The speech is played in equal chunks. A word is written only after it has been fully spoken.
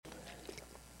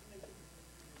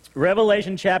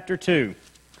Revelation chapter 2.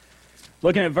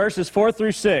 Looking at verses 4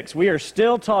 through 6. We are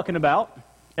still talking about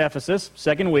Ephesus.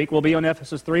 Second week. We'll be on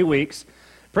Ephesus 3 weeks.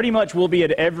 Pretty much we'll be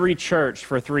at every church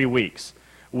for 3 weeks.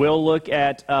 We'll look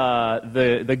at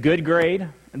the good grade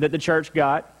that the church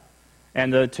got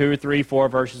and the 2 or 3, 4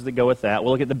 verses that go with that.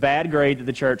 We'll look at the bad grade that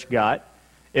the church got,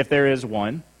 if there is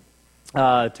one. 2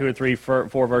 or 3, 4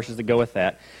 verses that go with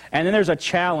that. And then there's a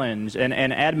challenge, an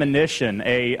admonition,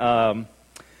 a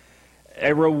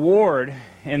reward.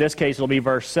 In this case, it'll be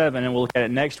verse 7, and we'll look at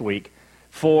it next week,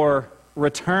 for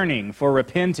returning, for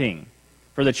repenting,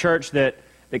 for the church that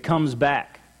comes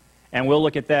back. And we'll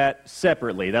look at that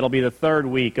separately. That'll be the third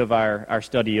week of our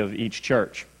study of each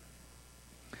church.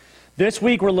 This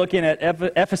week we're looking at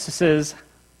Ephesus's,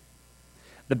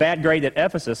 the bad grade that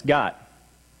Ephesus got.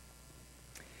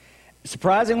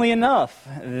 Surprisingly enough,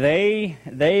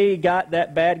 they got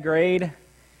that bad grade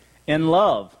in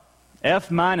love.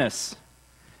 F-.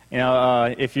 You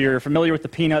know, if you're familiar with the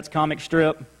Peanuts comic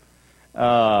strip,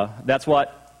 that's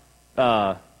what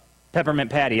Peppermint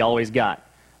Patty always got.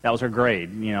 That was her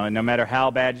grade. You know, and no matter how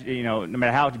bad, you know, no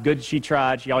matter how good she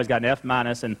tried, she always got an F-.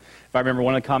 And if I remember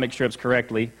one of the comic strips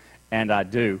correctly, and I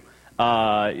do,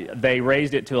 they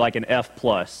raised it to like an F+.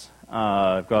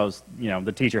 Because, you know,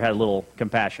 the teacher had a little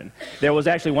compassion. There was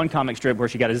actually one comic strip where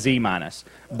she got a Z-,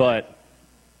 but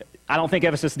I don't think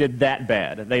Ephesus did that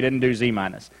bad. They didn't do Z-.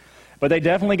 But they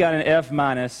definitely got an F-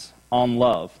 on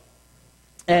love.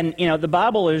 And, you know, the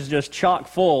Bible is just chock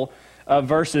full of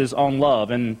verses on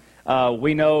love, and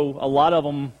we know a lot of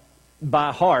them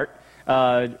by heart.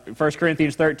 1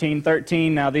 Corinthians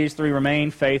 13:13, now these three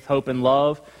remain, faith, hope, and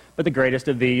love, but the greatest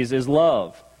of these is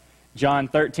love. John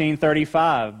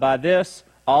 13:35, by this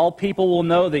all people will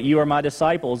know that you are my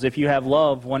disciples if you have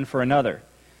love one for another.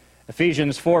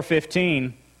 Ephesians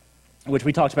 4:15, which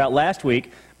we talked about last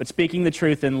week, but speaking the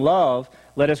truth in love,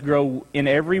 let us grow in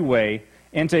every way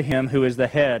into him who is the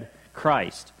head,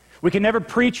 Christ. We can never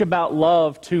preach about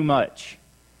love too much.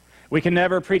 We can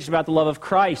never preach about the love of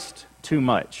Christ too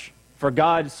much. For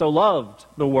God so loved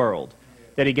the world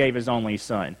that he gave his only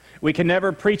Son. We can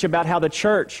never preach about how the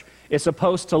church is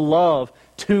supposed to love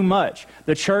too much.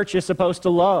 The church is supposed to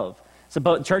love.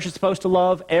 The church is supposed to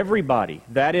love everybody.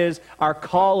 That is our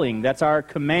calling. That's our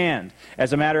command.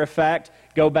 As a matter of fact,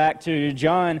 go back to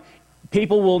John.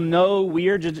 People will know we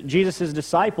are Jesus'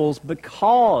 disciples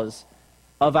because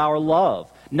of our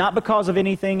love. Not because of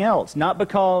anything else. Not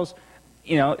because,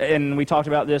 you know, and we talked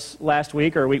about this last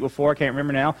week or a week before, I can't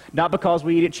remember now. Not because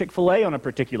we eat at Chick-fil-A on a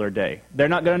particular day. They're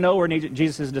not going to know we're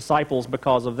Jesus' disciples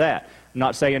because of that. I'm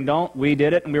not saying don't. We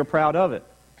did it and we were proud of it.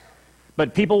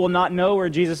 But people will not know we're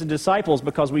Jesus' disciples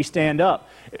because we stand up.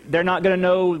 They're not going to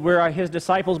know we're his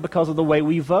disciples because of the way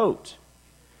we vote.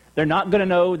 They're not going to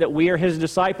know that we are his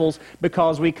disciples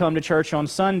because we come to church on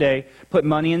Sunday, put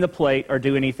money in the plate, or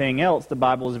do anything else. The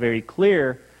Bible is very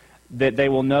clear that they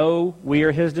will know we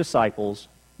are his disciples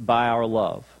by our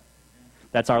love.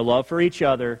 That's our love for each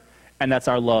other, and that's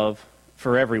our love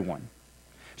for everyone.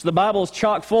 So the Bible is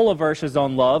chock full of verses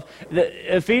on love.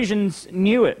 The Ephesians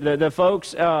knew it. The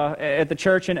folks at the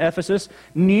church in Ephesus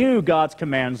knew God's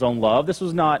commands on love. This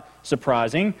was not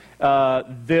surprising.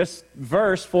 This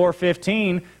verse,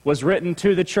 4:15, was written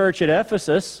to the church at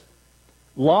Ephesus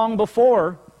long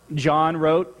before John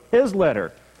wrote his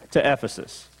letter to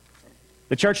Ephesus.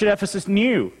 The church at Ephesus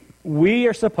knew we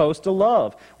are supposed to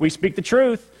love. We speak the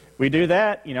truth. We do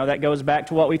that. You know, that goes back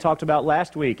to what we talked about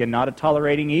last week and not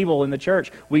tolerating evil in the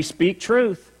church. We speak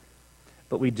truth,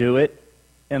 but we do it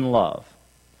in love.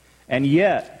 And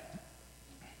yet,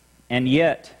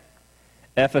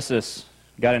 Ephesus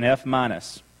got an F-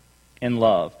 in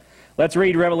love. Let's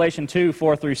read Revelation 2,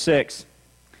 4 through 6.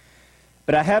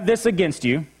 But I have this against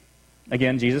you,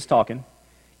 again, Jesus talking,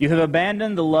 you have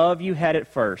abandoned the love you had at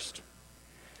first.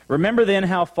 Remember then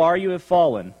how far you have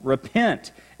fallen.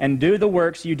 Repent and do the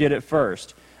works you did at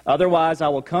first. Otherwise I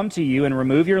will come to you and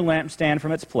remove your lampstand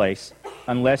from its place,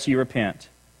 unless you repent.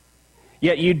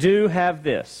 Yet you do have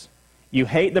this. You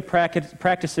hate the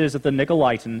practices of the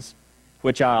Nicolaitans,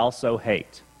 which I also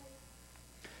hate.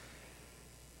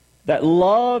 That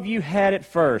love you had at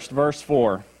first, verse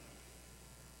 4.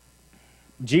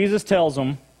 Jesus tells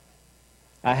them,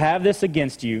 I have this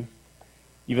against you.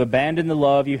 You've abandoned the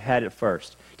love you had at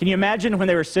first. Can you imagine when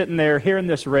they were sitting there hearing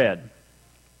this read?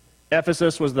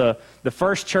 Ephesus was the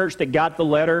first church that got the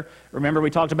letter. Remember we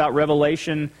talked about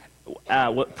Revelation,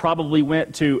 what probably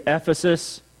went to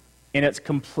Ephesus in its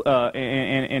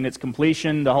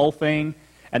completion, the whole thing.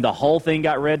 And the whole thing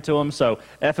got read to them. So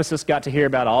Ephesus got to hear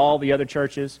about all the other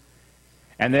churches.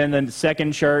 And then the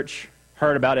second church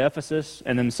heard about Ephesus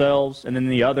and themselves and then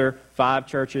the other 5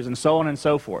 churches and so on and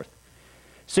so forth.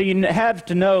 So you have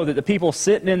to know that the people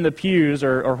sitting in the pews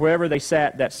or wherever they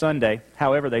sat that Sunday,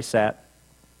 however they sat,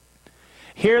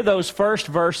 hear those first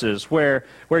verses where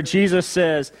Jesus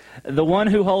says, the one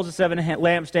who holds the 7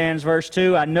 lampstands, verse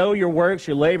 2, I know your works,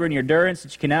 your labor, and your endurance,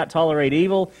 that you cannot tolerate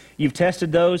evil. You've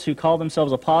tested those who call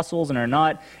themselves apostles and are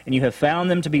not, and you have found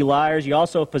them to be liars. You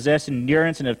also have possessed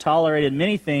endurance and have tolerated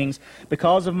many things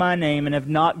because of my name and have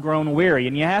not grown weary.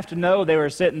 And you have to know they were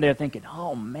sitting there thinking,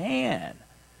 oh man,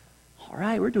 all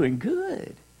right, we're doing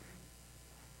good.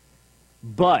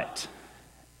 But,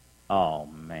 oh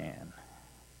man.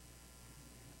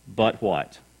 But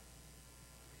what?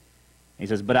 He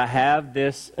says, but I have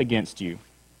this against you.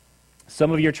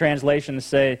 Some of your translations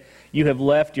say, you have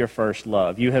left your first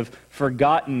love. You have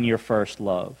forgotten your first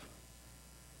love.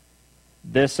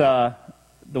 This, the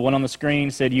one on the screen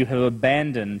said, you have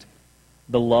abandoned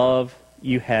the love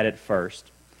you had at first.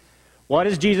 What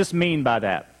does Jesus mean by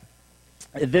that?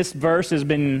 This verse has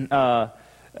been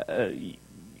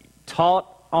taught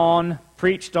on,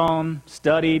 preached on,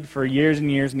 studied for years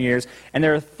and years and years. And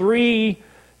there are three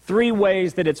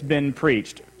ways that it's been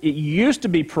preached. It used to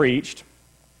be preached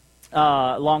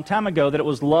a long time ago that it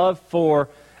was love for,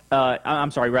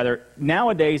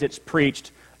 nowadays it's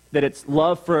preached that it's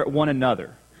love for one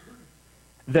another.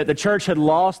 That the church had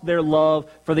lost their love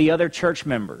for the other church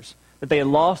members. That they had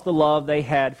lost the love they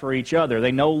had for each other.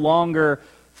 They no longer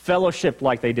fellowshiped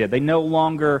like they did. They no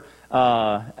longer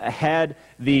had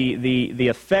the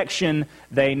affection.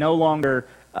 They no longer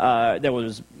there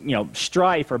was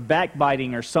strife or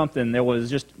backbiting or something. There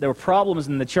were problems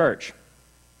in the church.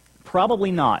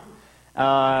 Probably not.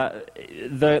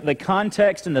 The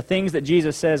context and the things that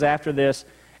Jesus says after this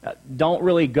don't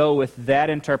really go with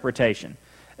that interpretation.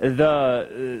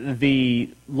 The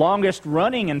longest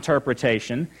running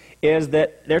interpretation is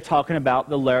that they're talking about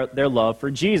their love for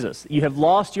Jesus. You have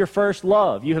lost your first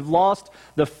love. You have lost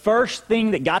the first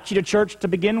thing that got you to church to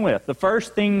begin with. The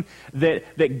first thing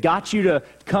that got you to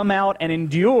come out and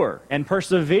endure and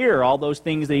persevere, all those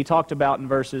things that he talked about in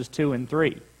verses 2 and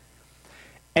 3.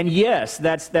 And yes,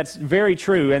 that's very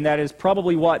true, and that is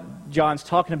probably what John's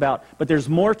talking about. But there's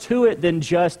more to it than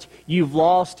just you've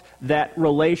lost that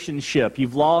relationship.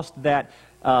 You've lost that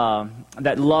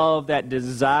love, that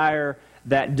desire,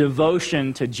 that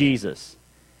devotion to Jesus.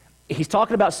 He's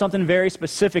talking about something very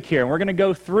specific here, and we're going to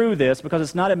go through this because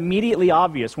it's not immediately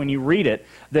obvious when you read it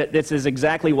that this is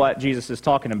exactly what Jesus is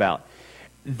talking about.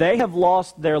 They have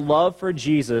lost their love for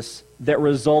Jesus that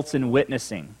results in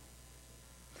witnessing.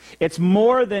 It's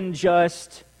more than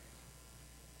just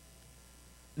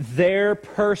their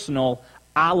personal,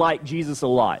 I like Jesus a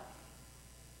lot.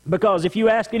 Because if you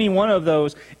ask any one of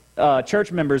those church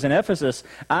members in Ephesus,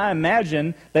 I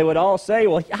imagine they would all say,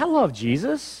 well, I love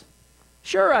Jesus.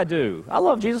 Sure I do. I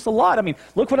love Jesus a lot. I mean,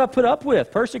 look what I put up with,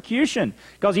 persecution.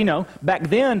 Because, back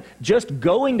then, just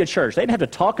going to church, they didn't have to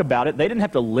talk about it. They didn't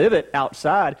have to live it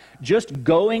outside. Just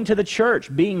going to the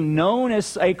church, being known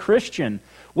as a Christian,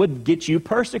 would get you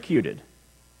persecuted.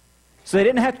 So they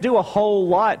didn't have to do a whole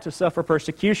lot to suffer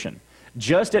persecution.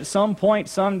 Just at some point,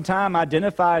 sometime,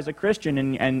 identify as a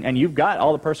Christian, and you've got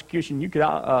all the persecution you could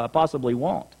possibly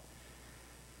want.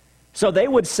 So they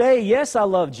would say, yes, I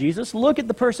love Jesus. Look at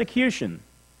the persecution.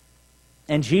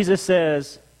 And Jesus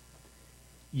says,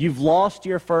 you've lost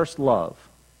your first love.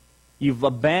 You've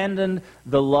abandoned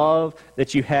the love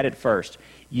that you had at first.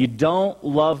 You don't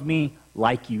love me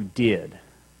like you did.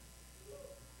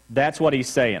 That's what he's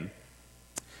saying.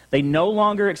 They no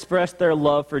longer express their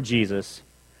love for Jesus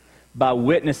by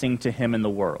witnessing to him in the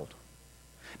world.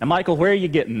 Now, Michael, where are you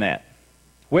getting that?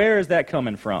 Where is that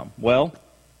coming from? Well,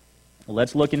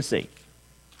 let's look and see.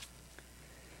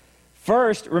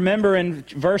 First, remember in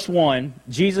verse 1,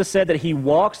 Jesus said that he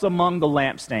walks among the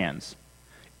lampstands.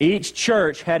 Each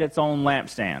church had its own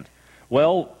lampstand.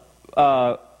 Well,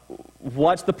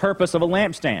 what's the purpose of a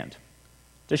lampstand?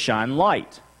 To shine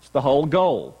light. It's the whole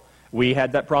goal. We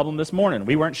had that problem this morning.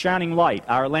 We weren't shining light.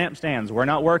 Our lampstands were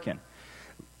not working.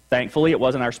 Thankfully, it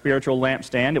wasn't our spiritual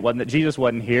lampstand. It wasn't that Jesus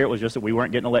wasn't here. It was just that we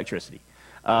weren't getting electricity.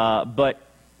 But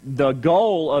the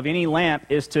goal of any lamp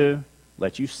is to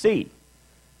let you see.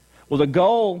 Well, the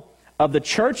goal of the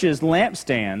church's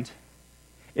lampstand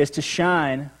is to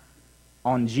shine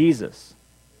on Jesus.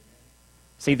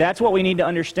 See, that's what we need to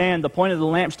understand, the point of the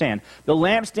lampstand. The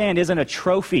lampstand isn't a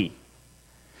trophy.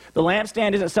 The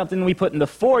lampstand isn't something we put in the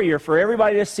foyer for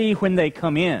everybody to see when they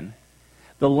come in.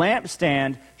 The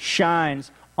lampstand shines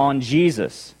on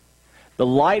Jesus. The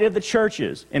light of the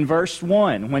churches, in verse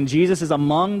 1, when Jesus is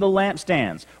among the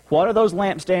lampstands, what are those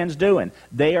lampstands doing?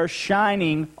 They are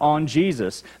shining on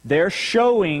Jesus. They're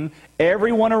showing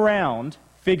everyone around,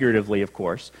 figuratively of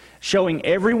course, showing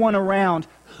everyone around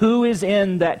who is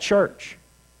in that church.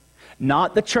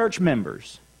 Not the church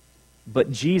members,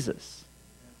 but Jesus.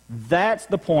 That's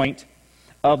the point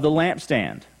of the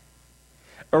lampstand.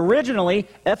 Originally,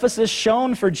 Ephesus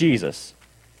shone for Jesus.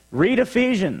 Read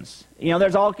Ephesians. You know,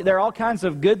 there are all kinds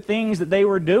of good things that they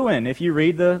were doing if you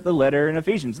read the letter in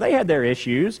Ephesians. They had their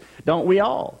issues, don't we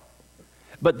all?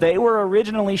 But they were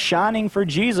originally shining for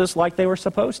Jesus like they were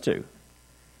supposed to.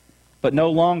 But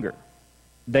no longer.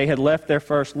 They had left their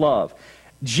first love.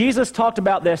 Jesus talked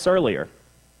about this earlier.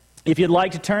 If you'd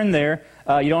like to turn there,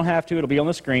 you don't have to, it'll be on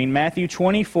the screen. Matthew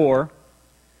 24,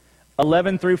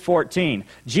 11 through 14.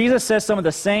 Jesus says some of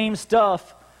the same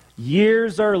stuff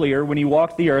years earlier when he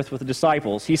walked the earth with the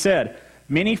disciples. He said,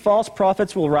 "Many false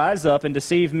prophets will rise up and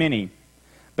deceive many.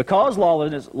 Because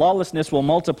lawlessness will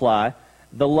multiply,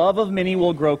 the love of many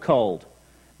will grow cold.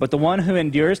 But the one who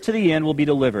endures to the end will be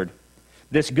delivered.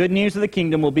 This good news of the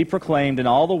kingdom will be proclaimed in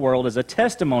all the world as a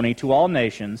testimony to all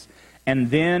nations,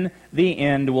 and then the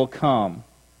end will come."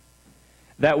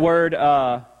 That word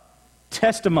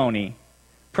testimony,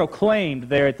 proclaimed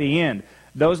there at the end,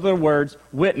 those are the words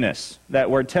witness. That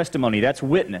word testimony, that's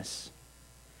witness.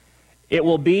 It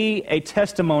will be a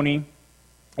testimony.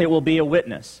 It will be a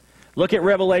witness. Look at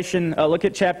Revelation,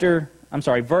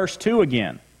 verse 2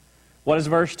 again. What does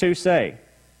verse 2 say?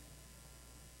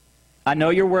 "I know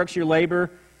your works, your labor,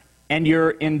 and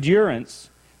your endurance,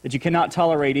 that you cannot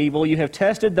tolerate evil. You have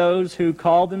tested those who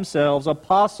call themselves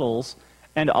apostles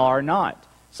and are not."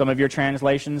 Some of your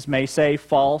translations may say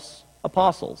false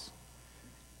apostles.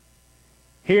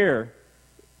 Here,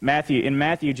 in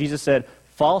Matthew, Jesus said,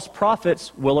 false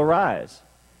prophets will arise.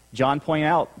 John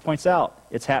points out,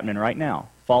 it's happening right now.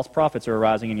 False prophets are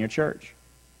arising in your church.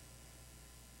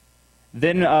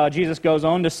 Then Jesus goes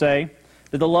on to say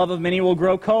that the love of many will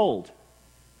grow cold.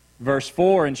 Verse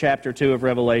 4 in chapter 2 of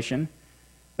Revelation,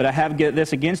 "But I have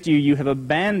this against you, you have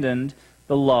abandoned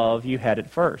the love you had at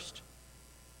first."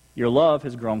 Your love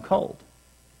has grown cold.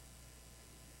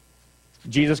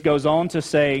 Jesus goes on to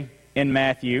say in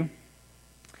Matthew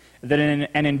that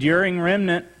an enduring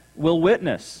remnant will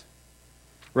witness.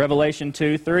 Revelation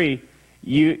 2:3,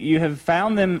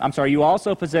 you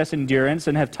also possess endurance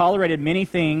and have tolerated many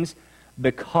things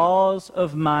because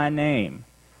of my name.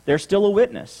 They're still a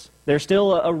witness. They're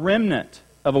still a remnant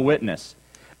of a witness.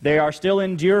 They are still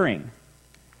enduring.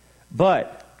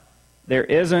 But there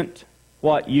isn't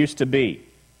what used to be.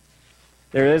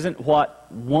 There isn't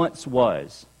what once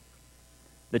was.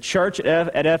 The church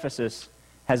at Ephesus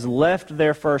has left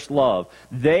their first love.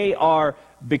 They are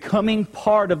becoming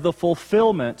part of the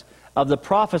fulfillment of the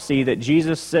prophecy that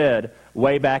Jesus said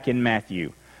way back in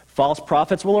Matthew. False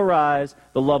prophets will arise.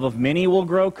 The love of many will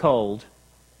grow cold.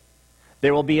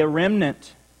 There will be a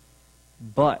remnant,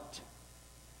 but.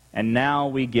 And now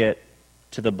we get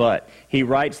to the but. He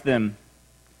writes them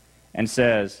and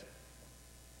says,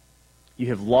 "You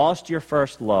have lost your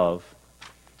first love.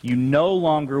 You no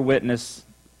longer witness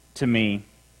to me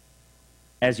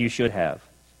as you should have."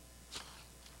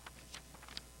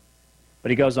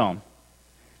 But he goes on.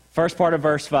 First part of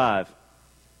verse 5.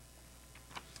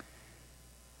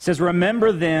 It says,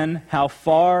 "Remember then how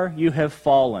far you have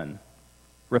fallen.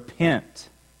 Repent."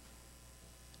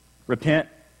 Repent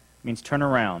means turn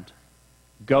around.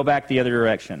 Go back the other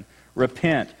direction.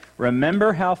 Repent.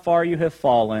 Remember how far you have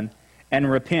fallen and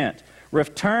repent.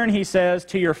 Return, he says,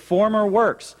 to your former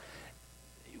works.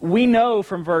 We know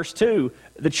from verse 2,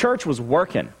 the church was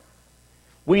working.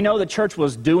 We know the church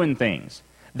was doing things.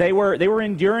 They were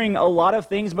enduring a lot of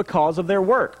things because of their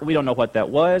work. We don't know what that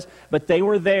was, but they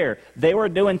were there. They were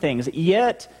doing things.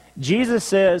 Yet, Jesus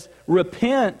says,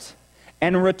 repent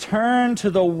and return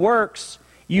to the works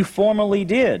you formerly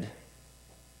did.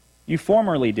 You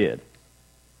formerly did.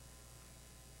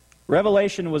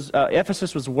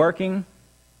 Ephesus was working,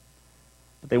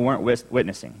 but they weren't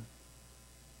witnessing.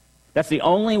 That's the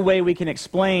only way we can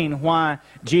explain why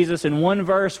Jesus in one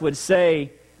verse would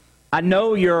say, I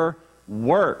know your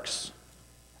works.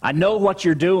 I know what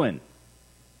you're doing.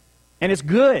 And it's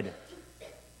good.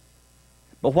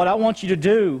 But what I want you to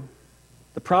do,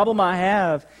 the problem I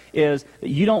have is that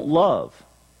you don't love.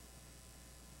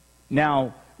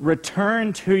 Now,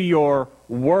 return to your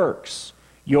works,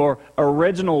 your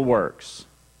original works.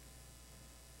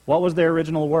 What was their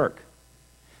original work?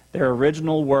 Their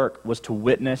original work was to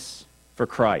witness for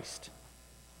Christ.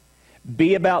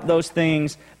 Be about those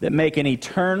things that make an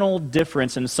eternal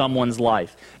difference in someone's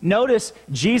life. Notice,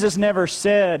 Jesus never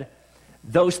said,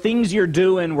 those things you're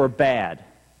doing were bad.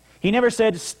 He never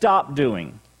said stop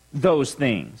doing those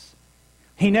things.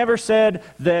 He never said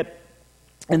that,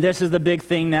 and this is the big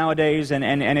thing nowadays, and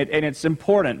it's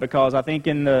important because I think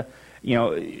in the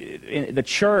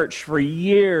church for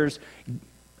years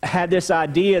had this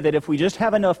idea that if we just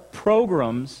have enough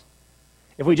programs,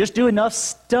 if we just do enough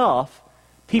stuff,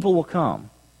 people will come.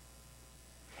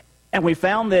 And we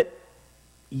found that,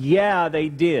 yeah, they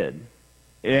did.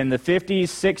 In the 50s,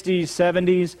 60s,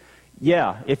 70s,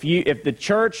 yeah, if the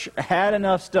church had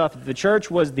enough stuff, if the church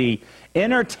was the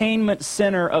entertainment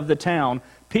center of the town,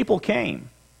 people came.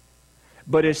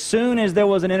 But as soon as there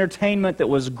was an entertainment that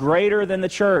was greater than the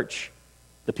church,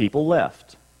 the people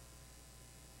left.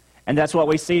 And that's what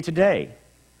we see today.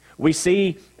 We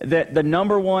see that the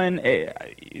number one,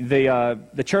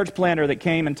 the church planter that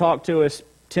came and talked to us,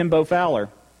 Timbo Fowler,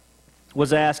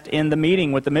 was asked in the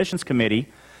meeting with the missions committee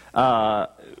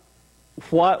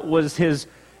what was his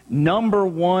number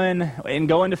one, in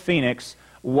going to Phoenix,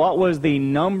 what was the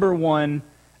number one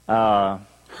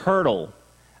hurdle,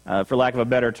 for lack of a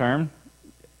better term,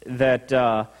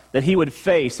 that he would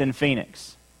face in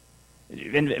Phoenix.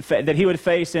 That he would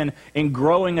face in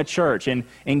growing a church and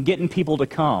in getting people to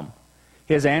come.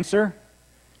 His answer?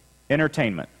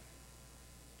 Entertainment.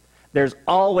 There's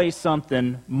always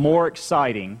something more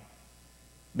exciting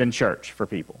than church for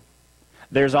people.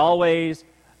 There's always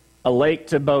a lake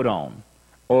to boat on,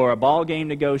 or a ball game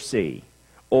to go see,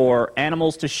 or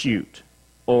animals to shoot,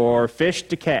 or fish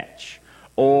to catch,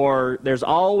 or there's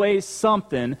always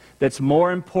something that's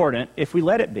more important if we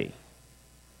let it be.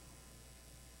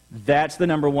 That's the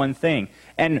number one thing.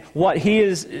 And what he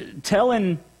is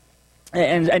telling,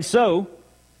 and so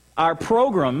our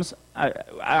programs,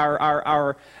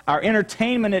 our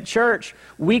entertainment at church,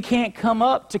 we can't come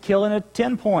up to killing a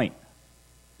 10-point.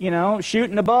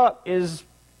 Shooting a buck is,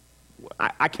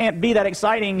 I can't be that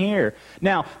exciting here.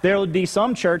 Now, there will be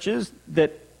some churches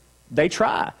that they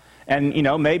try. And,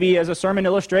 maybe as a sermon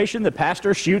illustration, the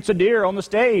pastor shoots a deer on the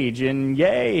stage, and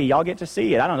yay, y'all get to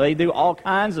see it. I don't know, they do all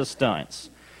kinds of stunts.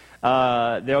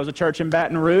 There was a church in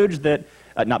Baton Rouge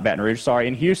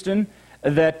in Houston,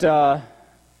 that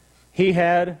he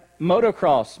had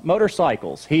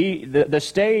motorcycles. The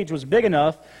stage was big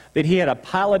enough that he had a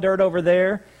pile of dirt over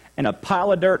there and a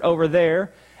pile of dirt over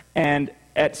there, and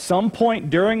at some point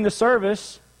during the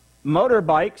service,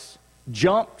 motorbikes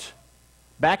jumped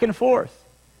back and forth.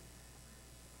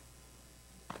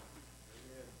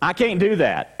 I can't do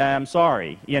that. I'm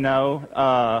sorry. We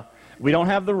don't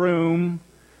have the room.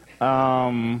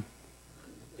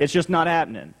 It's just not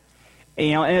happening.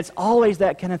 And it's always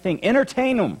that kind of thing.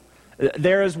 Entertain them.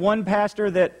 There is one pastor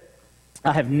that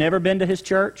I have never been to his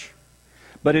church,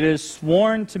 but it is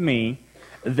sworn to me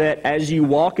that as you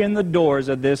walk in the doors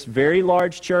of this very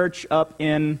large church up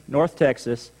in North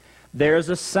Texas, there's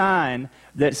a sign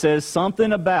that says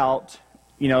something about,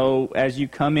 as you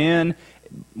come in,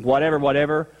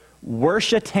 whatever,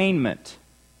 worship-attainment.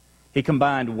 He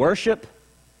combined worship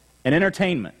and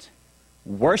entertainment.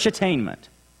 Worship-attainment.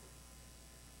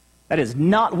 That is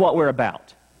not what we're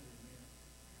about.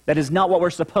 That is not what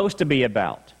we're supposed to be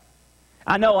about.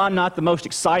 I know I'm not the most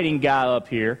exciting guy up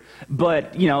here,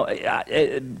 but,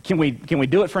 can we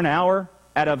do it for an hour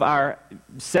out of our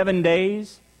 7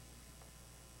 days?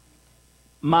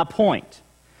 My point.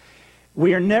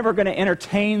 We are never going to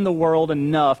entertain the world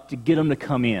enough to get them to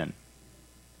come in.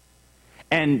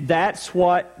 And that's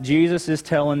what Jesus is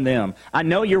telling them. I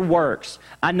know your works.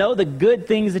 I know the good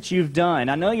things that you've done.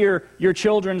 I know your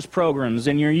children's programs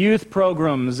and your youth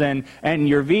programs and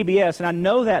your VBS. And I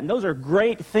know that. And those are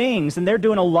great things. And they're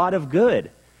doing a lot of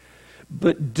good.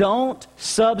 But don't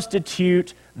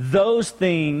substitute those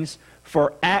things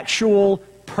for actual,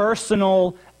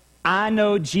 personal, I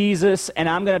know Jesus and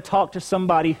I'm going to talk to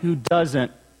somebody who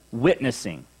doesn't,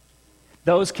 witnessing.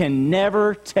 Those can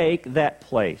never take that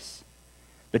place.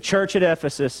 The church at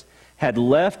Ephesus had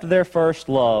left their first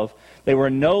love. They were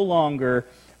no longer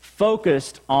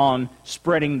focused on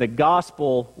spreading the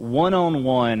gospel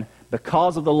one-on-one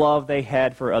because of the love they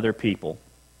had for other people.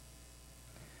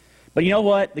 But you know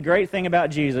what? The great thing about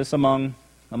Jesus, among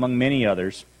many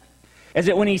others, is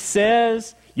that when he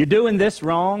says, you're doing this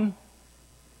wrong,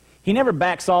 he never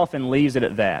backs off and leaves it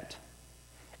at that.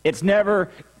 It's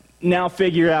never, now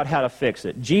figure out how to fix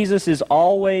it. Jesus is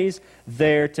always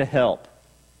there to help.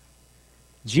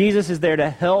 Jesus is there to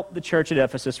help the church at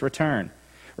Ephesus return.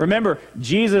 Remember,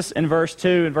 Jesus in verse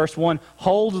 2 and verse 1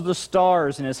 holds the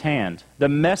stars in his hand, the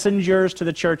messengers to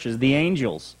the churches, the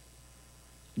angels.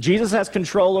 Jesus has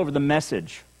control over the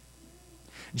message.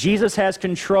 Jesus has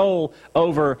control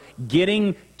over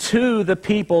getting to the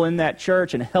people in that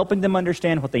church and helping them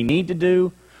understand what they need to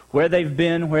do, where they've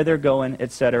been, where they're going,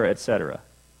 etc., etc.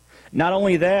 Not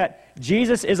only that,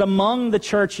 Jesus is among the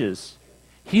churches.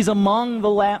 He's among the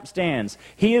lampstands.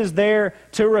 He is there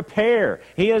to repair.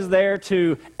 He is there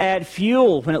to add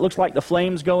fuel when it looks like the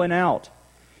flame's going out.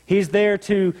 He's there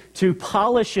to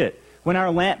polish it when our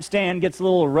lampstand gets a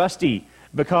little rusty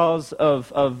because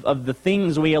of the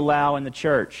things we allow in the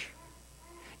church.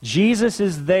 Jesus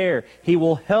is there. He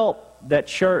will help that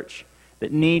church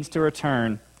that needs to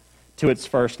return to its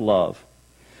first love.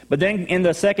 But then in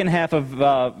the second half of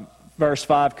verse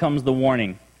 5 comes the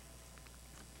warning.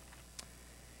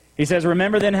 He says,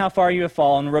 "Remember then how far you have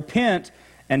fallen. Repent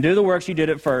and do the works you did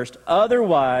at first.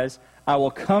 Otherwise, I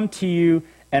will come to you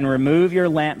and remove your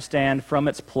lampstand from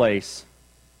its place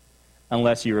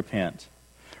unless you repent."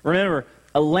 Remember,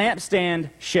 a lampstand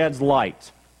sheds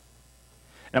light.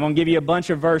 And I'm going to give you a bunch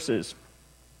of verses.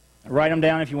 Write them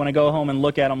down if you want to go home and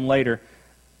look at them later.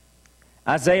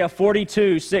 Isaiah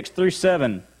 42, 6 through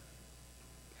 7.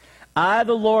 "I,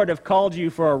 the Lord, have called you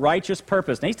for a righteous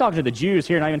purpose." Now he's talking to the Jews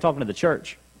here, not even talking to the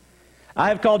church. "I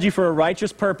have called you for a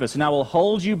righteous purpose, and I will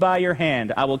hold you by your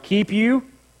hand. I will keep you.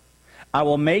 I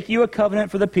will make you a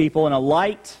covenant for the people and a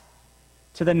light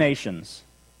to the nations,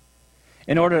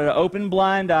 in order to open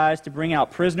blind eyes, to bring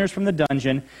out prisoners from the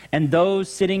dungeon, and those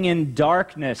sitting in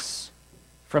darkness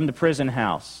from the prison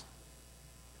house."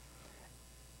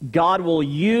 God will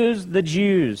use the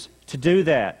Jews to do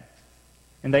that,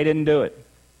 and they didn't do it.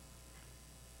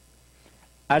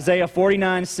 Isaiah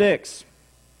 49, 6.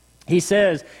 He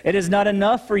says, "It is not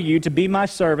enough for you to be my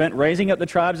servant, raising up the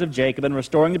tribes of Jacob and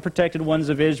restoring the protected ones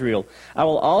of Israel. I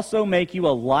will also make you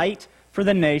a light for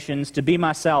the nations, to be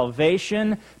my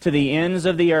salvation to the ends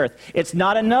of the earth." It's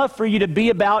not enough for you to be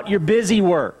about your busy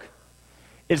work.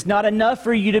 It's not enough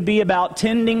for you to be about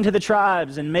tending to the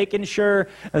tribes and making sure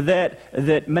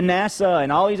that Manasseh and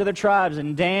all these other tribes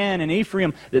and Dan and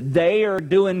Ephraim, that they are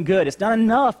doing good. It's not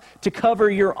enough to cover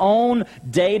your own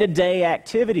day-to-day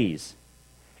activities.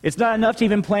 It's not enough to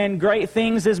even plan great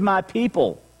things as my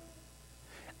people.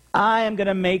 I am going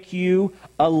to make you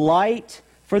a light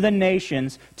for the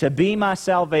nations, to be my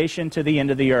salvation to the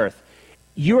end of the earth.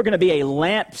 You are going to be a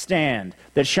lampstand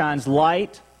that shines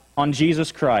light on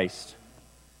Jesus Christ.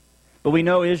 But we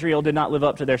know Israel did not live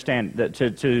up to their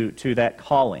to that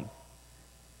calling.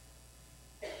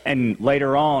 And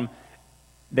later on,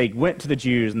 they went to the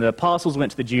Jews, and the apostles went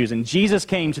to the Jews, and Jesus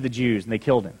came to the Jews, and they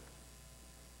killed him.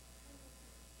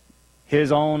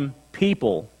 His own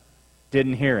people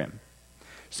didn't hear him.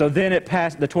 So then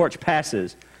the torch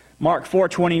passes. Mark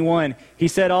 4:21, he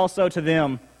said also to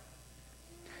them,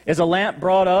 "Is a lamp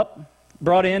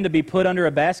brought in to be put under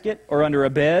a basket or under a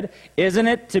bed? Isn't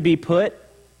it to be put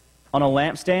on a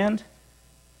lampstand?"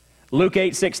 Luke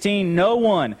 8:16, "No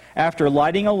one, after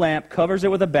lighting a lamp, covers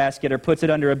it with a basket or puts it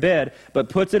under a bed, but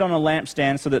puts it on a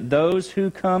lampstand so that those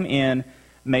who come in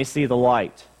may see the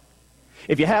light."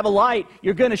 If you have a light,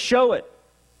 you're going to show it.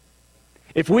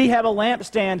 If we have a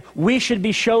lampstand, we should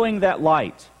be showing that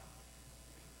light.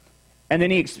 And then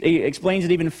he explains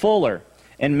it even fuller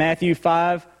in Matthew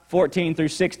 5:14 through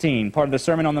 16, part of the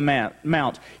Sermon on the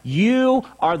Mount. "You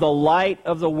are the light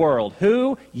of the world."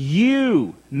 Who?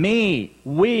 You, me,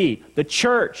 we, the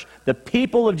church, the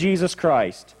people of Jesus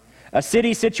Christ. "A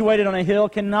city situated on a hill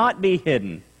cannot be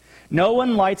hidden. No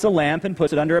one lights a lamp and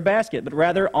puts it under a basket, but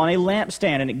rather on a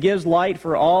lampstand, and it gives light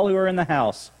for all who are in the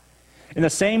house. In the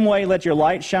same way, let your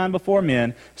light shine before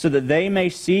men, so that they may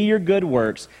see your good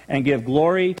works and give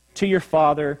glory to your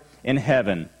Father in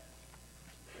heaven."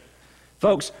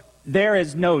 Folks, there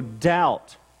is no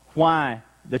doubt why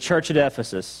the church at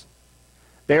Ephesus,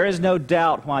 there is no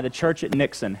doubt why the church at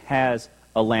Nixon has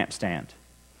a lampstand.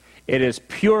 It is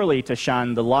purely to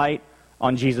shine the light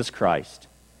on Jesus Christ.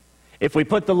 If we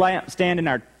put the lampstand in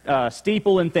our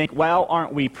steeple and think, "Wow,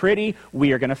 aren't we pretty?"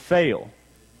 we are going to fail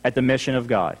at the mission of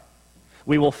God.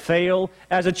 We will fail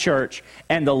as a church,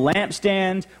 and the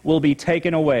lampstand will be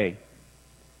taken away.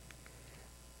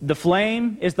 The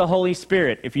flame is the Holy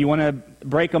Spirit. If you want to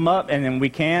break them up, and then we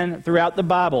can throughout the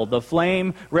Bible, the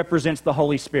flame represents the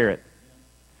Holy Spirit.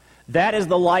 That is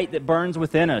the light that burns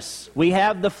within us. We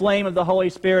have the flame of the Holy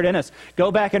Spirit in us.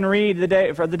 Go back and read the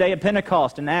day of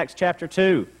Pentecost in Acts chapter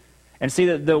 2. And see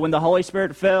that when the Holy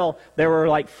Spirit fell, there were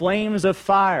like flames of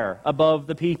fire above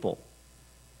the people.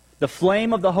 The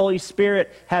flame of the Holy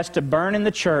Spirit has to burn in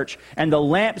the church, and the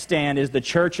lampstand is the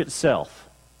church itself.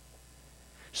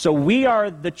 So we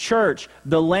are the church,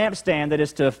 the lampstand that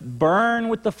is to burn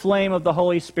with the flame of the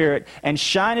Holy Spirit and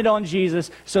shine it on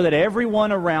Jesus so that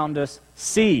everyone around us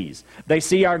sees. They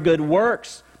see our good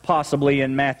works, possibly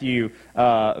in Matthew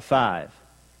 5.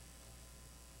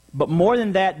 But more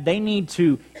than that, they need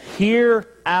to hear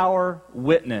our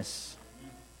witness.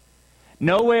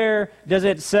 Nowhere does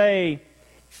it say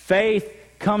faith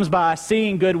comes by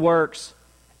seeing good works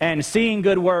and seeing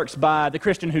good works by the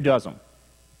Christian who does them.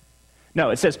 No,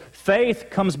 it says faith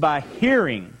comes by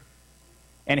hearing,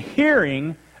 and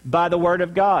hearing by the Word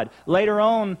of God. Later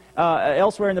on,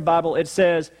 elsewhere in the Bible, it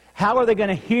says, how are they going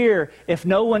to hear if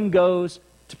no one goes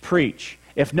to preach,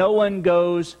 if no one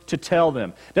goes to tell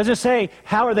them? It doesn't say,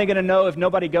 how are they going to know if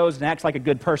nobody goes and acts like a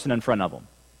good person in front of them?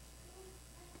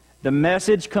 The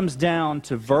message comes down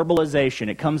to verbalization.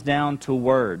 It comes down to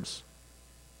words.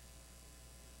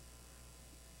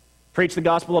 Preach the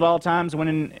gospel at all times.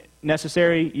 When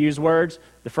necessary, use words.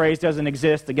 The phrase doesn't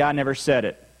exist. The guy never said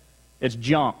it. It's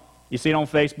junk. You see it on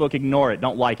Facebook, ignore it.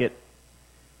 Don't like it.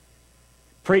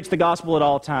 Preach the gospel at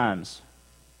all times.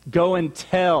 Go and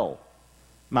tell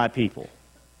my people.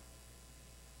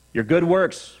 Your good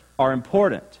works are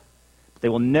important, but they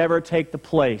will never take the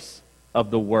place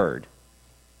of the Word.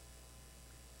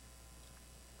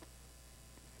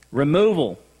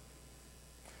 Removal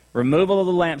of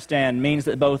the lampstand means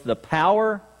that both the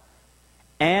power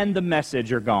and the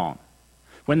message are gone.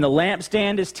 When the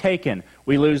lampstand is taken,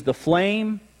 we lose the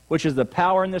flame, which is the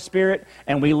power in the Spirit,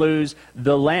 and we lose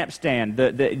the lampstand,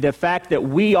 the fact that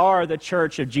we are the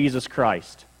church of Jesus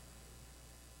Christ.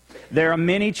 There are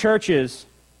many churches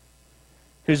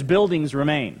whose buildings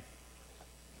remain.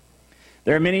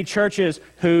 There are many churches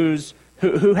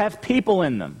who have people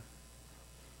in them.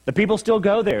 The people still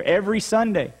go there every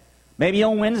Sunday, maybe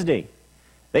on Wednesday.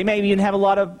 They may even have a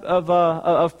lot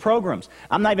of programs.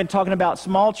 I'm not even talking about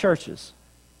small churches.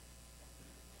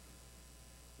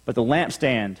 But the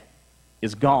lampstand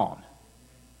is gone.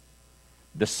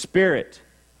 The Spirit,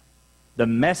 the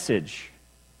message,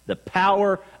 the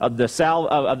power of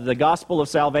the gospel of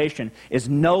salvation is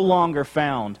no longer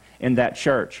found in that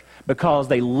church because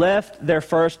they left their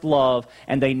first love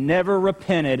and they never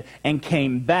repented and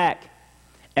came back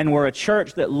and were a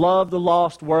church that loved the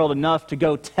lost world enough to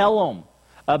go tell them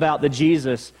about the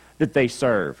Jesus that they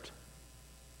served.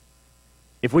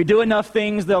 If we do enough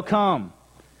things, they'll come.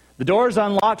 The door's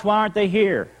unlocked. Why aren't they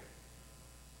here?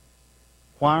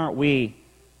 Why aren't we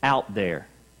out there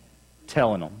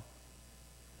telling them?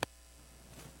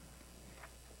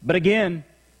 But again,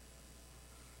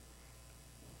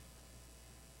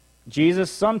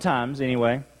 Jesus sometimes,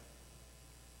 anyway,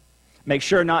 makes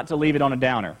sure not to leave it on a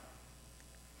downer.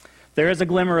 There is a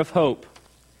glimmer of hope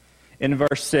in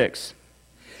verse 6.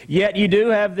 Yet you do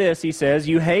have this, he says,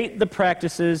 you hate the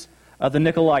practices of the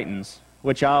Nicolaitans,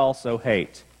 which I also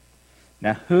hate.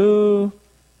 Now, who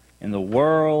in the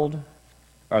world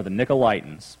are the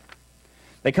Nicolaitans?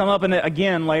 They come up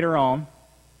again later on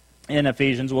in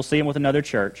Ephesians. We'll see them with another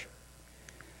church.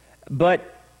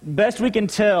 But best we can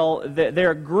tell,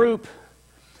 they're a group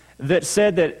that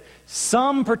said that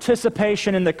some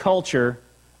participation in the culture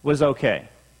was okay.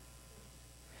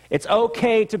 It's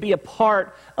okay to be a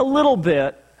part a little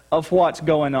bit of what's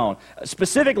going on.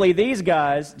 Specifically, these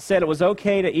guys said it was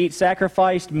okay to eat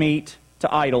sacrificed meat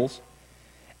to idols,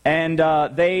 and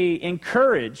they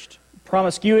encouraged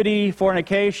promiscuity,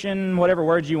 fornication, whatever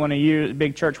words you want to use,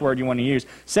 big church word you want to use,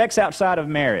 sex outside of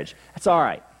marriage. That's all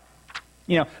right.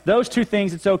 You know, those two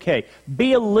things, it's okay.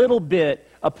 Be a little bit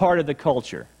a part of the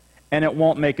culture, and it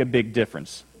won't make a big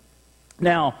difference.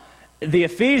 Now, the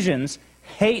Ephesians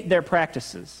hate their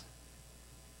practices.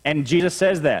 And Jesus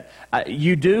says that.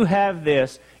 You do have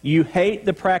this. You hate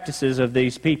the practices of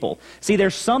these people. See,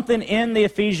 there's something in the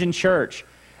Ephesian church.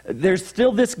 There's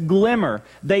still this glimmer.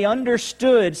 They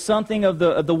understood something of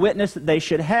the witness that they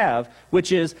should have,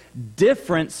 which is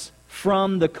difference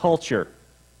from the culture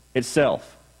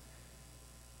itself.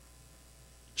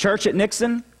 Church at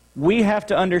Nixon, we have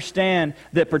to understand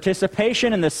that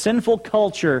participation in the sinful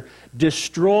culture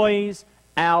destroys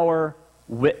our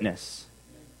witness.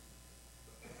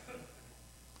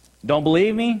 Don't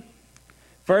believe me?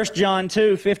 1 John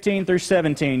 2, 15 through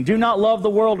 17. Do not love the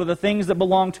world or the things that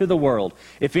belong to the world.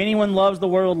 If anyone loves the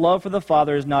world, love for the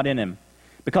Father is not in him.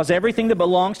 Because everything that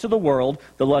belongs to the world,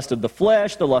 the lust of the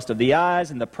flesh, the lust of the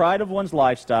eyes, and the pride of one's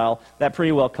lifestyle, that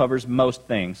pretty well covers most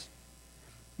things,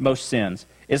 most sins,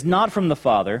 is not from the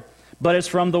Father, but is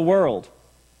from the world.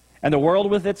 And the world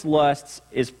with its lust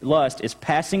is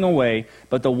passing away,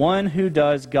 but the one who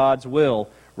does God's will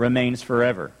remains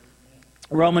forever.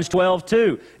 Romans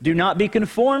 12:2, do not be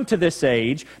conformed to this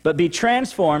age, but be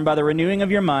transformed by the renewing of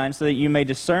your mind so that you may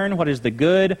discern what is the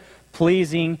good,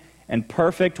 pleasing, and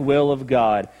perfect will of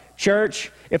God.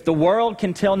 Church, if the world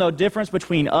can tell no difference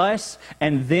between us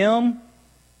and them,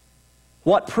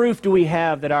 what proof do we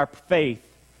have that our faith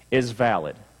is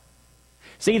valid?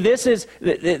 See, this is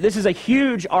a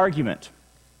huge argument.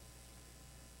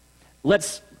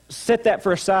 Let's set that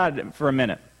aside for a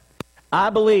minute. I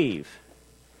believe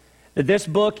that this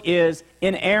book is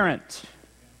inerrant,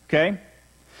 okay?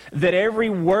 That every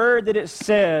word that it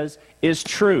says is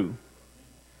true.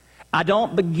 I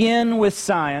don't begin with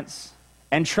science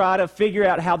and try to figure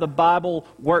out how the Bible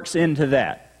works into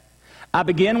that. I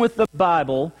begin with the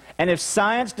Bible, and if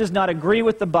science does not agree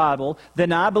with the Bible,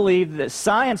 then I believe that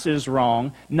science is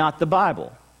wrong, not the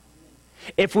Bible.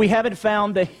 If we haven't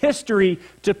found the history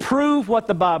to prove what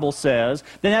the Bible says,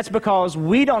 then that's because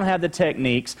we don't have the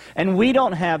techniques and we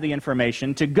don't have the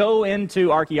information to go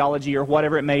into archaeology or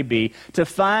whatever it may be to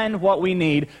find what we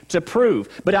need to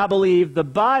prove. But I believe the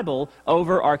Bible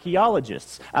over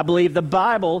archaeologists. I believe the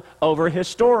Bible over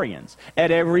historians.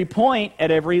 At every point, at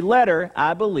every letter,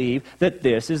 I believe that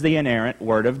this is the inerrant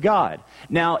Word of God.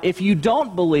 Now, if you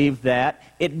don't believe that,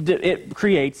 it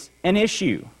creates an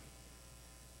issue.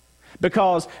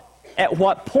 Because at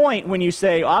what point when you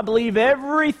say, I believe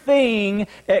everything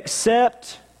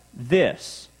except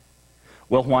this?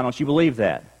 Well, why don't you believe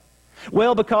that?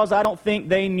 Well, because I don't think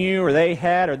they knew or they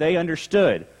had or they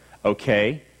understood.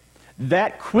 Okay,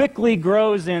 that quickly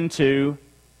grows into,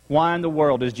 why in the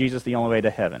world is Jesus the only way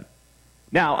to heaven?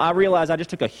 Now, I realize I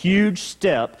just took a huge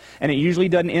step, and it usually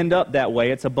doesn't end up that way.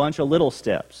 It's a bunch of little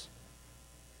steps.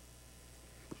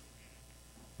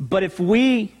 But if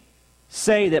we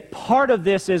say that part of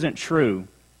this isn't true,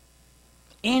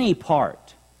 any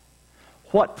part,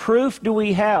 what proof do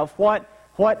we have? What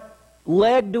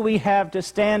leg do we have to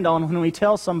stand on when we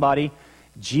tell somebody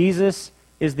Jesus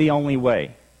is the only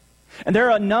way? And there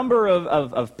are a number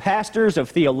of pastors, of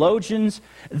theologians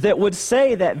that would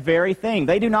say that very thing.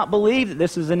 They do not believe that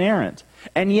this is inerrant.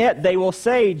 And yet they will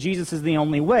say Jesus is the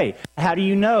only way. How do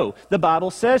you know? The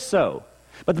Bible says so.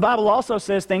 But the Bible also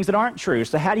says things that aren't true.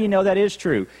 So how do you know that is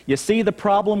true? You see the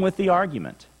problem with the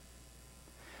argument.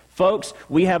 Folks,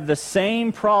 we have the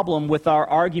same problem with our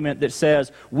argument that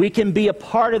says we can be a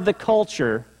part of the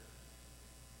culture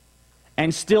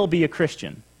and still be a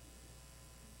Christian.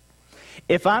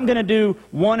 If I'm going to do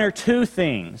one or two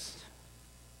things,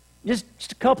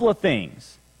 just a couple of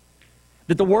things,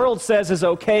 that the world says is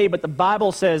okay, but the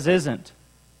Bible says isn't,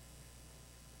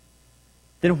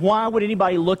 then why would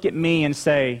anybody look at me and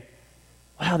say,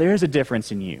 wow, there is a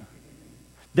difference in you?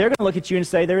 They're going to look at you and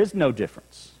say, there is no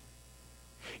difference.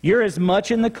 You're as much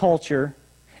in the culture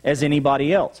as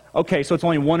anybody else. Okay, so it's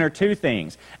only one or two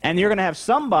things. And you're going to have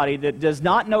somebody that does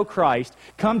not know Christ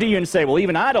come to you and say, well,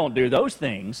 even I don't do those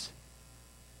things.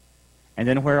 And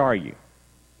then where are you?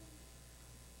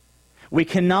 We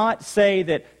cannot say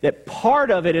that part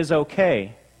of it is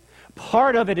okay.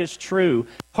 Part of it is true.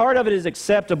 Part of it is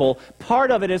acceptable. Part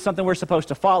of it is something we're supposed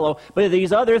to follow. But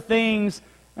these other things,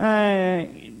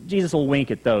 Jesus will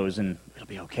wink at those and it'll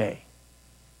be okay.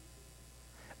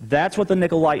 That's what the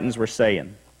Nicolaitans were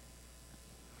saying.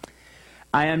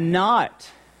 I am not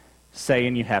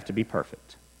saying you have to be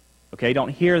perfect. Okay, don't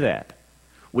hear that.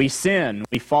 We sin,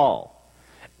 we fall.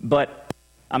 But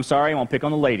I'm sorry, I won't pick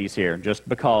on the ladies here, just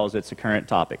because it's a current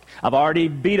topic. I've already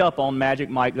beat up on Magic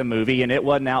Mike the movie, and it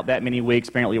wasn't out that many weeks.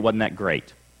 Apparently, it wasn't that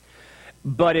great.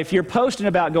 But if you're posting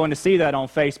about going to see that on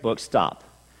Facebook, stop.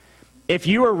 If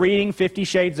you are reading 50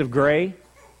 Shades of Grey,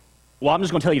 well, I'm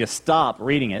just going to tell you to stop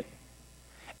reading it.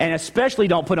 And especially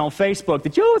don't put on Facebook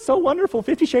that, it's so wonderful,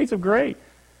 50 Shades of Grey.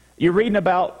 You're reading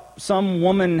about some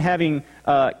woman having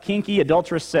kinky,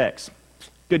 adulterous sex.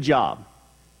 Good job.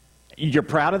 You're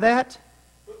proud of that?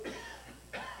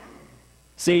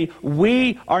 See,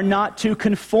 we are not to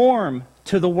conform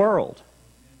to the world.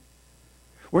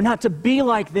 We're not to be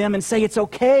like them and say it's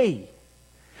okay.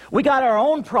 We got our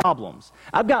own problems.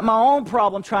 I've got my own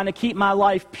problem trying to keep my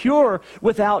life pure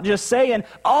without just saying,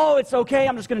 oh, it's okay,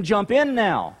 I'm just going to jump in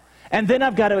now. And then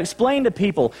I've got to explain to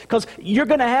people, because you're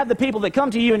going to have the people that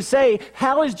come to you and say,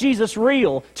 how is Jesus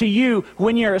real to you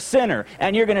when you're a sinner?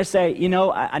 And you're going to say,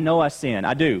 I know I sin.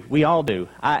 I do. We all do.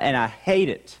 And I hate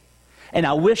it. And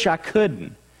I wish I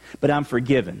couldn't, but I'm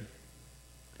forgiven.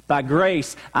 By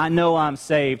grace, I know I'm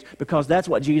saved because that's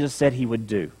what Jesus said he would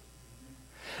do.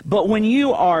 But when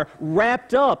you are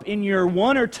wrapped up in your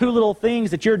one or two little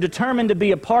things that you're determined to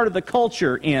be a part of the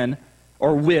culture in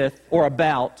or with or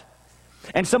about,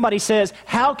 and somebody says,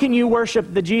 how can you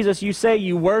worship the Jesus you say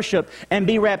you worship and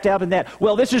be wrapped up in that?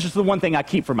 Well, this is just the one thing I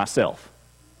keep for myself.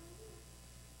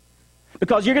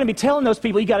 Because you're going to be telling those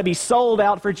people you got to be sold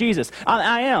out for Jesus.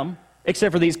 I am,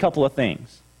 except for these couple of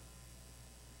things.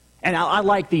 And I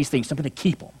like these things, so I'm going to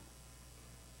keep them.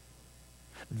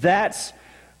 That's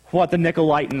what the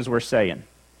Nicolaitans were saying.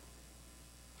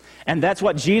 And that's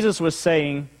what Jesus was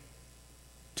saying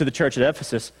to the church at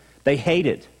Ephesus. They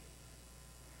hated.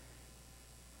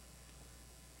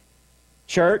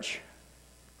 Church,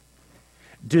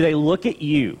 do they look at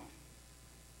you?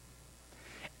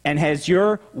 And has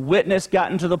your witness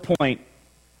gotten to the point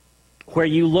where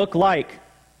you look like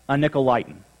a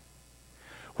Nicolaitan?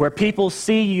 Where people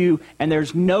see you and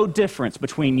there's no difference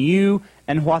between you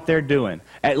and what they're doing,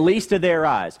 at least to their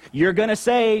eyes. You're going to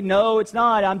say, no, it's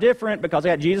not, I'm different because I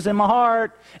got Jesus in my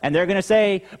heart. And they're going to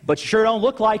say, but you sure don't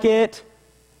look like it.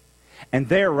 And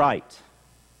they're right.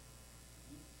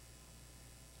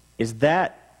 Is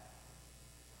that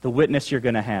the witness you're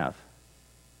going to have?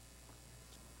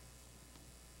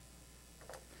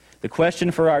 The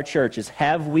question for our church is,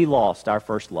 have we lost our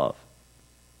first love?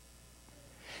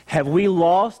 Have we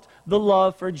lost the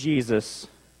love for Jesus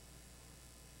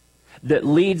that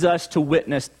leads us to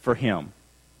witness for Him?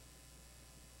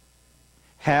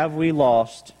 Have we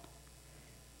lost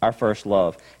our first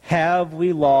love? Have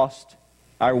we lost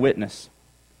our witness?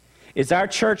 Is our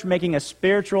church making a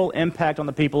spiritual impact on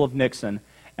the people of Nixon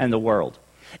and the world?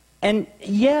 And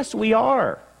yes, we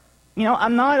are. You know,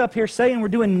 I'm not up here saying we're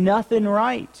doing nothing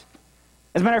right.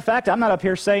 As a matter of fact, I'm not up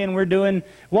here saying we're doing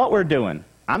what we're doing.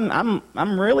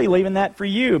 I'm really leaving that for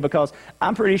you because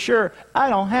I'm pretty sure I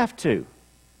don't have to.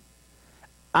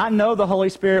 I know the Holy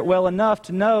Spirit well enough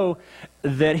to know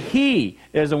that He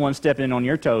is the one stepping in on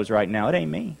your toes right now. It ain't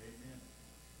me.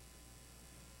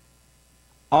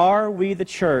 Are we the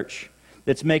church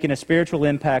that's making a spiritual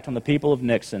impact on the people of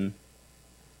Nixon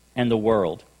and the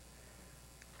world?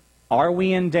 Are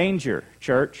we in danger,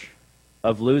 church,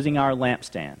 of losing our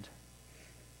lampstand?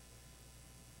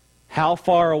 How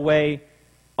far away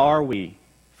are we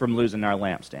from losing our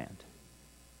lampstand?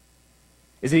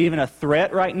 Is it even a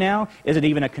threat right now? Is it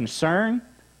even a concern?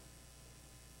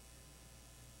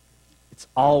 It's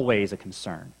always a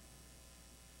concern.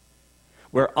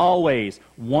 We're always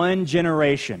one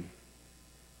generation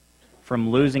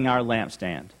from losing our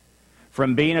lampstand,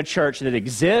 from being a church that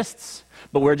exists,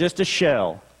 but we're just a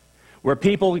shell, where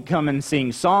people come and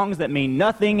sing songs that mean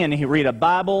nothing and read a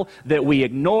Bible that we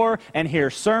ignore and hear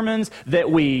sermons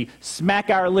that we smack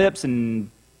our lips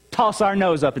and toss our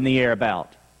nose up in the air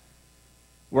about.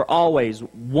 We're always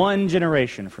one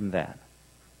generation from that.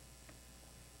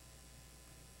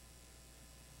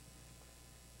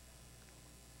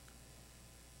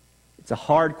 It's a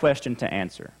hard question to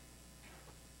answer.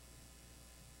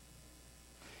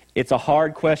 It's a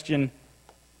hard question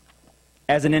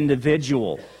as an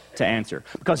individual to answer.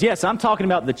 Because yes, I'm talking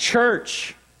about the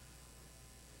church.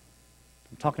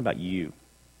 I'm talking about you.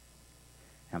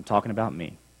 I'm talking about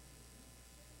me.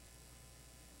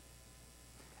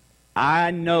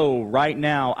 I know right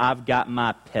now I've got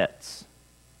my pets.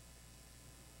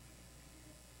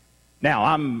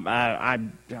 Now,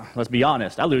 let's be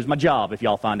honest, I lose my job if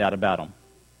y'all find out about them.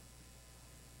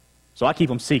 So I keep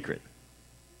them secret.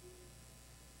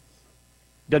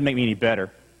 Doesn't make me any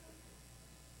better.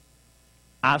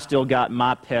 I've still got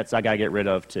my pets I got to get rid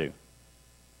of too.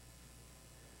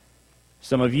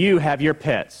 Some of you have your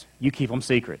pets. You keep them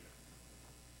secret.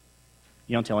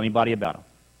 You don't tell anybody about them.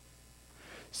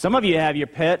 Some of you have your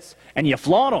pets and you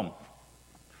flaunt them.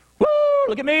 Woo,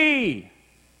 look at me.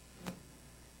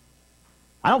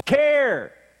 I don't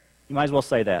care. You might as well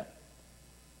say that.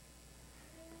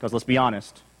 Because let's be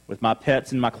honest, with my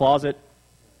pets in my closet,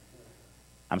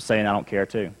 I'm saying I don't care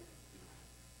too.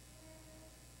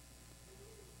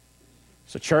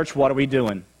 So church, what are we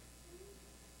doing?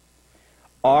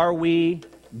 Are we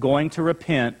going to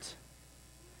repent?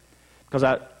 Because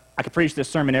I could preach this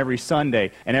sermon every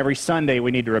Sunday, and every Sunday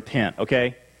we need to repent,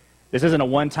 okay? This isn't a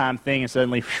one-time thing and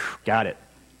suddenly, whew, got it.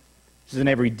 This is an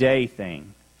everyday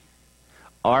thing.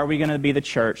 Are we going to be the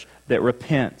church that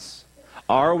repents?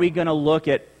 Are we going to look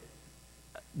at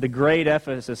the grade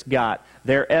Ephesus got,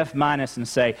 their F minus, and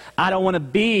say, I don't want to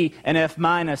be an F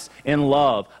minus in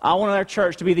love. I want our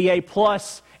church to be the A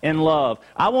plus in love.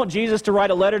 I want Jesus to write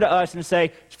a letter to us and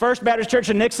say, First Baptist Church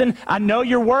of Nixon, I know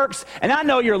your works, and I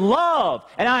know your love,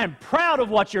 and I am proud of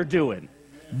what you're doing.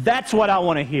 That's what I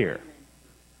want to hear.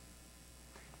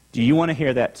 Do you want to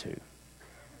hear that too?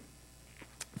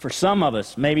 For some of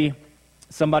us, maybe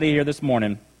somebody here this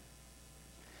morning,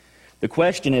 the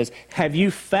question is, have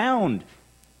you found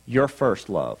your first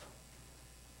love?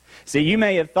 See, you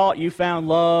may have thought you found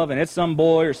love, and it's some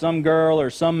boy or some girl or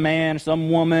some man, some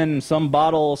woman, some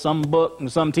bottle, some book,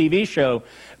 and some TV show,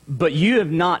 but you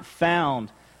have not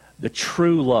found the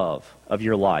true love of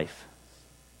your life.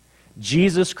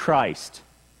 Jesus Christ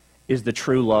is the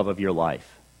true love of your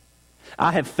life.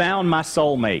 I have found my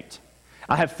soulmate.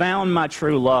 I have found my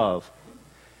true love.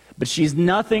 But she's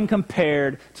nothing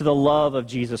compared to the love of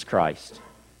Jesus Christ.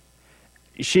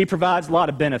 She provides a lot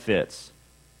of benefits.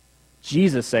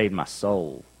 Jesus saved my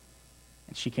soul,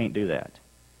 and she can't do that.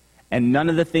 And none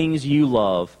of the things you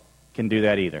love can do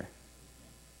that either.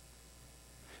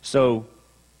 So,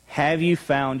 have you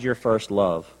found your first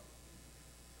love?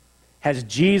 Has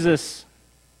Jesus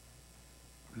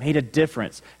made a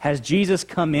difference? Has Jesus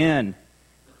come in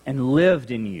and lived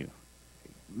in you?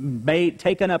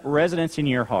 Taken up residence in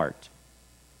your heart?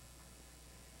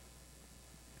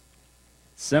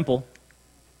 Simple.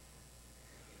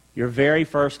 Your very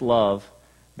first love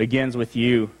begins with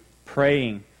you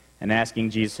praying and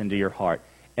asking Jesus into your heart.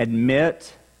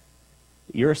 Admit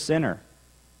you're a sinner.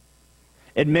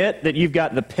 Admit that you've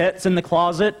got the pets in the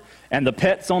closet and the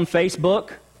pets on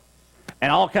Facebook and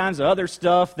all kinds of other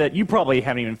stuff that you probably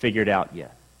haven't even figured out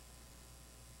yet.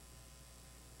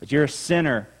 But you're a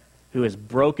sinner who has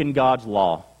broken God's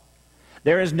law.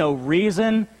 There is no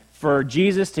reason for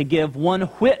Jesus to give one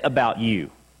whit about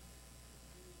you.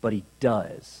 But He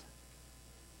does.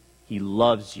 He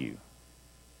loves you.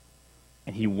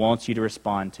 And He wants you to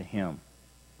respond to Him.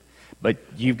 But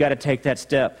you've got to take that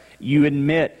step. You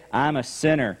admit, I'm a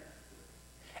sinner.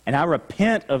 And I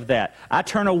repent of that. I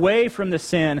turn away from the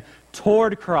sin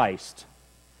toward Christ.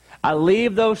 I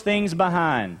leave those things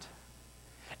behind.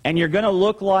 And you're going to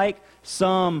look like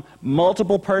some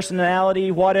multiple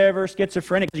personality, whatever,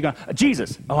 schizophrenic. You're going,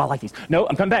 Jesus, oh, I like these. No,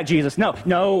 I'm coming back, Jesus. No,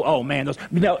 oh man,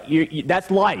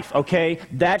 that's life, okay?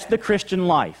 That's the Christian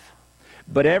life.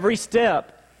 But every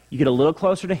step, you get a little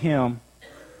closer to Him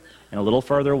and a little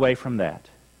further away from that.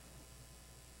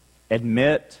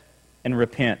 Admit and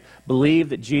repent. Believe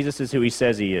that Jesus is who He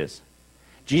says He is.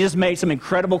 Jesus made some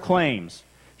incredible claims.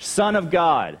 Son of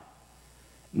God.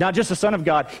 Not just the Son of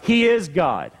God, He is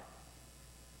God.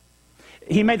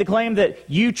 He made the claim that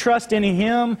you trust in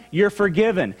Him, you're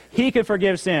forgiven. He can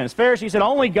forgive sins. Pharisees said,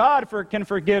 only God can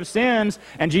forgive sins.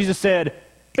 And Jesus said,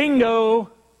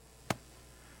 bingo.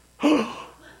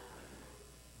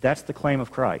 That's the claim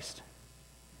of Christ.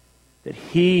 That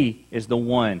He is the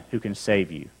one who can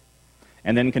save you.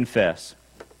 And then confess.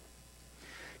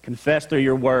 Confess through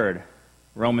your word.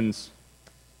 Romans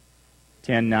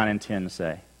 10:9 and 10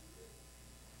 say.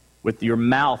 With your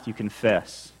mouth you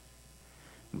confess.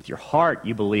 With your heart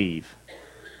you believe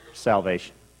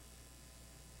salvation.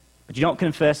 But you don't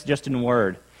confess just in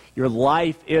word. Your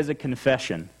life is a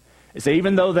confession. So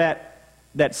even though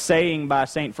that saying by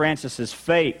St. Francis is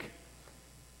fake,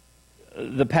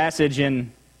 the passage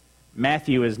in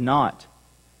Matthew is not.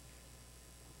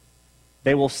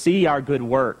 They will see our good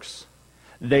works.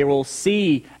 They will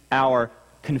see our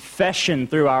confession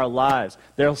through our lives.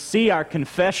 They'll see our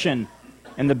confession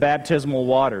in the baptismal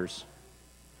waters.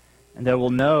 And they will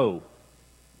know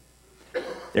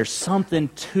there's something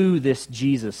to this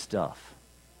Jesus stuff.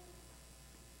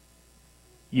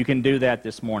 You can do that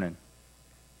this morning.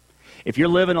 If you're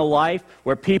living a life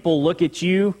where people look at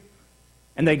you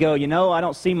and they go, I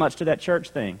don't see much to that church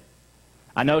thing.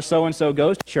 I know so-and-so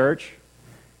goes to church.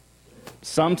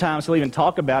 Sometimes he'll even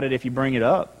talk about it if you bring it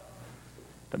up.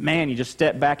 But man, you just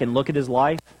step back and look at his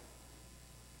life.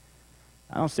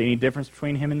 I don't see any difference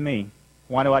between him and me.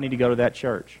 Why do I need to go to that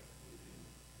church?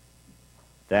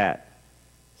 That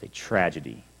is a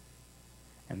tragedy.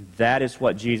 And that is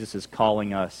what Jesus is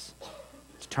calling us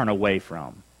to turn away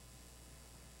from.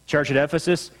 Church at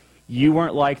Ephesus, you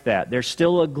weren't like that. There's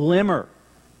still a glimmer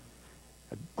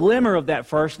of that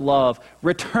first love.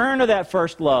 Return to that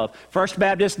first love. First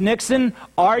Baptist Nixon,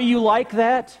 are you like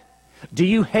that? Do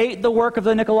you hate the work of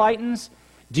the Nicolaitans?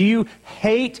 Do you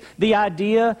hate the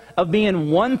idea of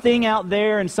being one thing out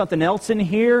there and something else in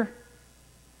here?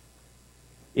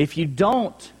 If you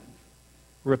don't,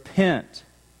 repent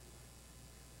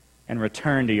and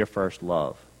return to your first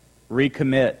love.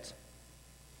 Recommit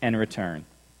and return.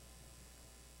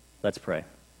 Let's pray.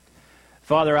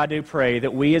 Father, I do pray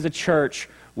that we as a church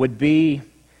would be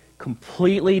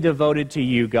completely devoted to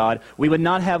you, God. We would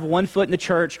not have one foot in the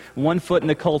church, one foot in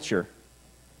the culture.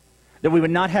 That we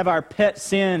would not have our pet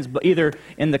sins, but either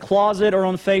in the closet or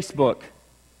on Facebook.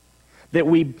 That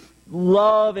we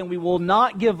love and we will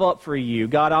not give up for you.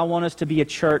 God, I want us to be a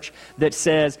church that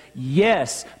says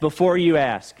yes before you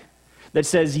ask. That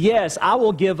says, yes, I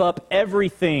will give up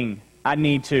everything I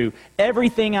need to.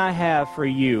 Everything I have for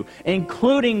you,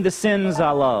 including the sins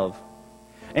I love,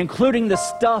 including the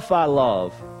stuff I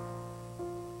love.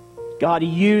 God,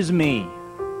 use me.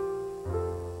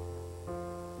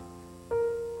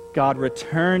 God,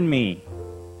 return me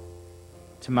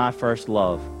to my first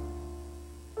love.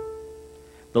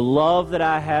 The love that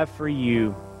I have for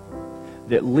you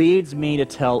that leads me to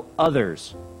tell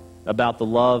others about the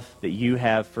love that you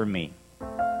have for me.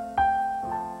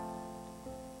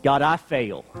 God, I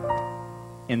fail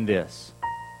in this.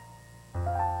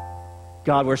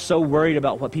 God, we're so worried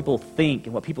about what people think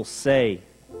and what people say.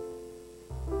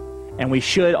 And we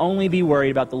should only be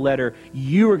worried about the letter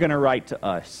you are going to write to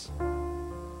us.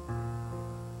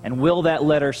 And will that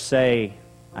letter say,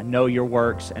 I know your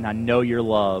works and I know your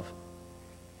love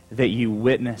that you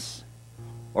witness?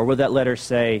 Or will that letter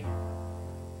say,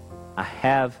 I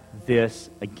have this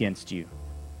against you?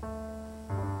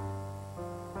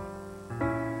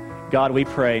 God, we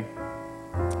pray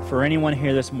for anyone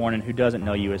here this morning who doesn't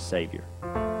know you as Savior,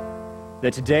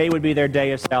 that today would be their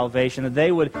day of salvation, that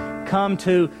they would come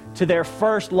to their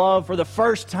first love for the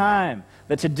first time,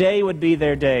 that today would be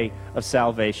their day of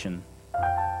salvation.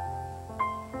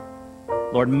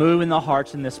 Lord, move in the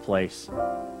hearts in this place.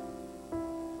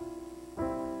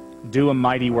 Do a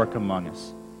mighty work among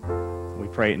us. We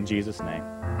pray it in Jesus' name.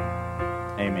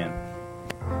 Amen.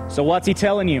 So what's he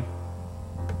telling you?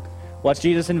 What's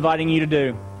Jesus inviting you to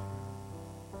do?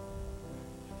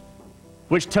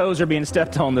 Which toes are being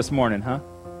stepped on this morning, huh?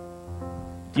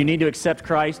 Do you need to accept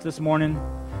Christ this morning?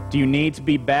 Do you need to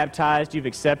be baptized? You've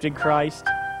accepted Christ?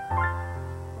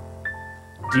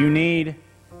 Do you need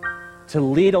to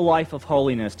lead a life of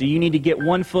holiness? Do you need to get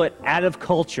one foot out of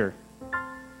culture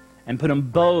and put them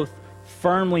both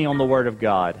firmly on the Word of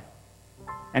God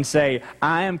and say,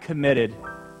 I am committed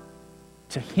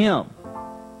to Him,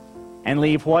 and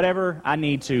leave whatever I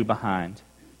need to behind?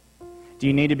 Do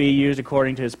you need to be used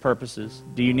according to His purposes?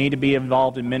 Do you need to be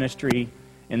involved in ministry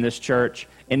in this church,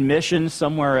 in missions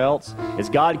somewhere else? Is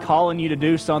God calling you to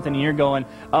do something and you're going,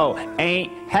 oh,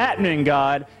 ain't happening,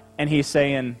 God? And He's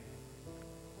saying,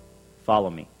 follow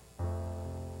me.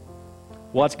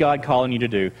 What's God calling you to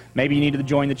do? Maybe you need to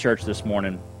join the church this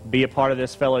morning, be a part of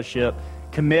this fellowship,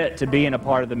 commit to being a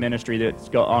part of the ministry that's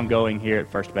ongoing here at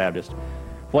First Baptist.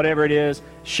 Whatever it is,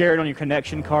 share it on your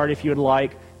connection card if you would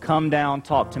like. Come down,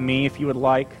 talk to me if you would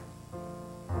like.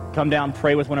 Come down,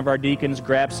 pray with one of our deacons,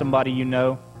 grab somebody you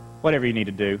know. Whatever you need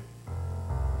to do.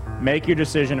 Make your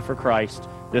decision for Christ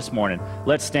this morning.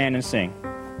 Let's stand and sing.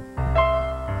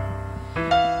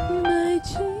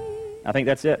 I think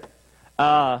that's it.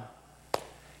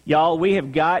 Y'all,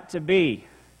 we've got to be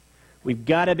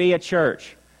a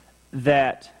church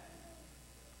that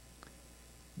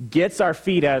gets our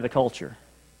feet out of the culture.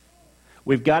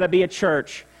 We've got to be a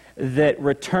church that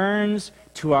returns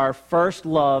to our first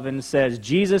love and says,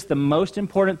 Jesus, the most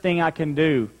important thing I can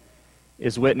do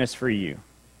is witness for you.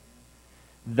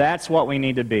 That's what we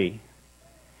need to be.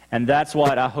 And that's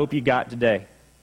what I hope you got today.